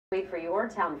Week for your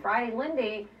town Friday.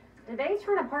 Lindy, did they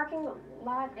turn a parking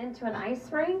lot into an ice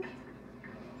rink?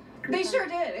 They sure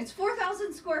did. It's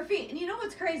 4,000 square feet. And you know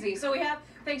what's crazy? So we have,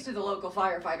 thanks to the local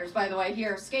firefighters, by the way,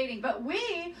 here skating, but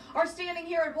we are standing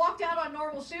here and walked out on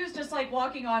normal shoes, just like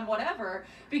walking on whatever,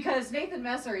 because Nathan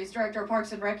Messer, he's director of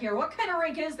Parks and Rec here. What kind of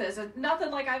rink is this? It's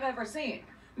nothing like I've ever seen.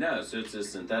 No, so it's a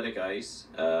synthetic ice.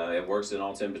 It works in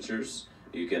all temperatures.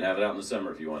 You can have it out in the summer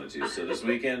if you wanted to. So this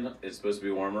weekend, it's supposed to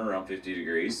be warmer, around 50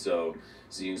 degrees. So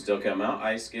you can still come out,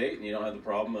 ice skate, and you don't have the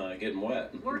problem getting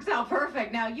wet. Works out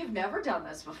perfect. Now, you've never done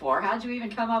this before. How'd you even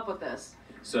come up with this?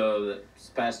 So this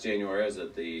past January, I was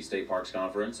at the State Parks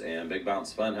Conference, and Big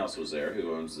Bounce Funhouse was there,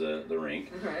 who owns the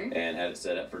rink, and had it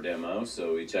set up for demo.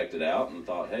 So we checked it out and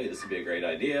thought, hey, this would be a great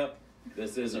idea.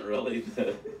 This isn't really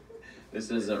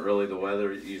the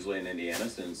weather usually in Indiana,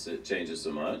 since it changes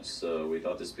so much. So we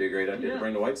thought this would be a great idea to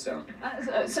bring to Whitestown.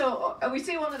 So we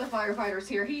see one of the firefighters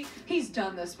here. He's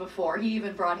done this before. He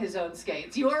even brought his own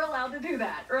skates. You are allowed to do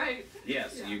that, right?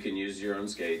 Yes, you can use your own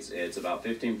skates. It's about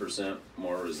 15%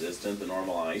 more resistant than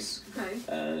normal ice.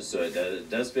 Okay. So it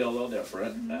does feel a little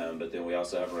different. But then we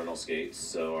also have rental skates.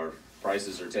 So our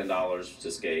prices are $10 to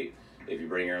skate. If you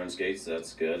bring your own skates,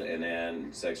 that's good. And then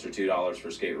it's extra $2 for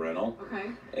skate rental.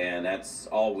 Okay. And that's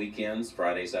all weekends,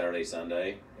 Friday, Saturday,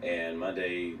 Sunday, and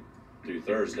Monday through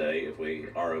Thursday, if we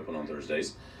are open on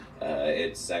Thursdays.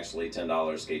 It's actually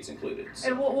 $10 skates included. So.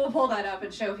 And we'll pull that up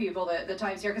and show people the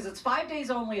times here, because it's 5 days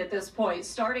only at this point,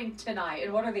 starting tonight.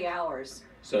 And what are the hours?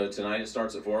 So tonight it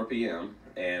starts at 4 p.m.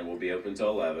 and we'll be open till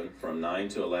 11. From 9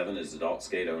 to 11 is adult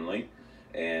skate only.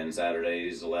 And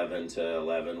Saturdays 11 to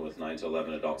 11 with 9 to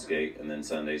 11 adult skate, and then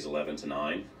Sundays 11 to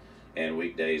 9. And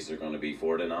weekdays are going to be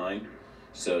 4 to 9.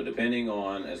 So depending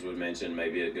on, as we mentioned,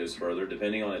 maybe it goes further,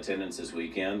 depending on attendance this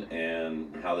weekend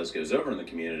and how this goes over in the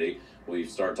community, we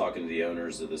start talking to the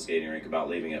owners of the skating rink about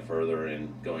leaving it further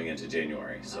and going into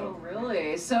January. So. Oh,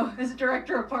 really? So as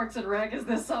director of Parks and Rec, is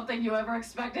this something you ever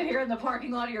expected here in the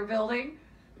parking lot of your building?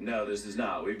 No, this is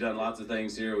not. We've done lots of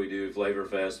things here. We do Flavor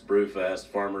Fest, Brew Fest,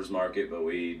 Farmers Market, but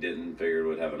we didn't figure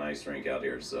we'd have an ice rink out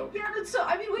here. So yeah, so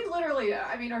I mean, we literally,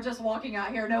 are just walking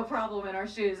out here, no problem in our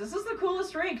shoes. This is the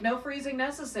coolest rink, no freezing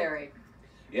necessary.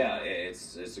 Yeah,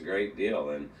 it's a great deal,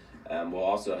 and we'll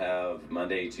also have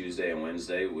Monday, Tuesday, and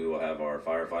Wednesday. We will have our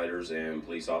firefighters and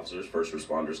police officers, first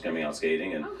responders coming out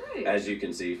skating, and as you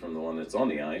can see from the one that's on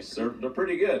the ice, they're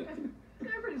pretty good.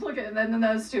 Look at, and then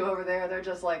those two over there, they're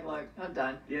just like, look, I'm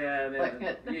done. Yeah,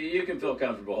 you can feel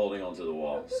comfortable holding onto the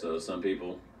wall. So some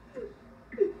people.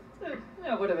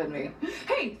 That would have been me.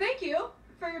 Hey, thank you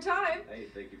for your time. Hey,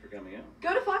 thank you for coming out.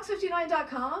 Go to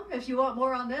fox59.com if you want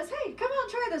more on this. Hey, come out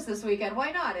and try this weekend.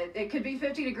 Why not? It could be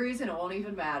 50 degrees and it won't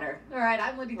even matter. All right,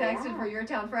 I'm Lindy Thaxton for Your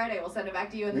Town Friday. We'll send it back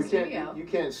to you in the studio. You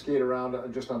can't skate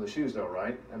around just on the shoes, though,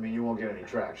 right? I mean, you won't get any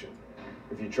traction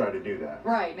if you try to do that.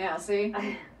 Right, now, see?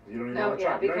 You don't even want to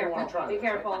try. Be careful. Be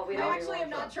careful. I actually am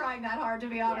not trying that hard, to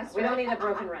be honest. We don't need a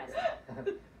broken wrist.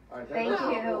 All right, Thank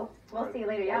you. We'll see you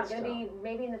later. Yeah, it's going to be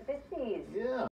maybe in the 50s. Yeah.